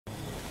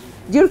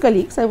Dear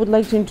colleagues, I would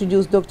like to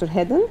introduce Dr.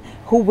 Hedden,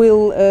 who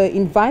will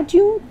invite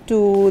you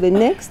to the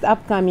next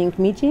upcoming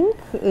meeting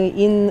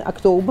in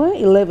October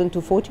 11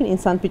 to 14 in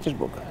St.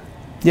 Petersburg.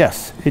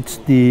 Yes, it's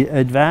the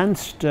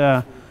Advanced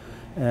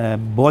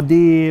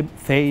Body,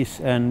 Face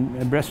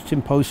and Breast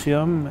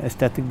Symposium,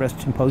 Aesthetic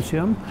Breast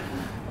Symposium,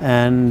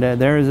 and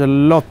there is a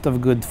lot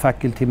of good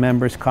faculty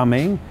members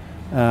coming.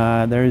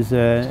 There is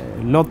a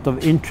lot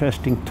of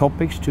interesting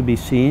topics to be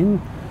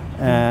seen.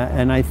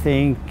 And I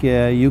think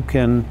you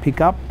can pick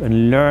up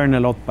and learn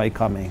a lot by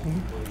coming.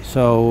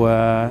 So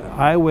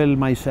I will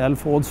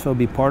myself also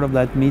be part of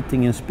that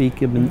meeting and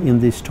speak in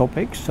these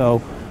topics.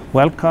 So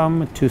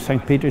welcome to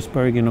St.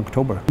 Petersburg in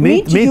October.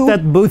 Meet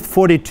at booth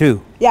 42.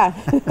 Yeah,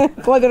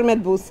 Clover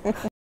Med booth.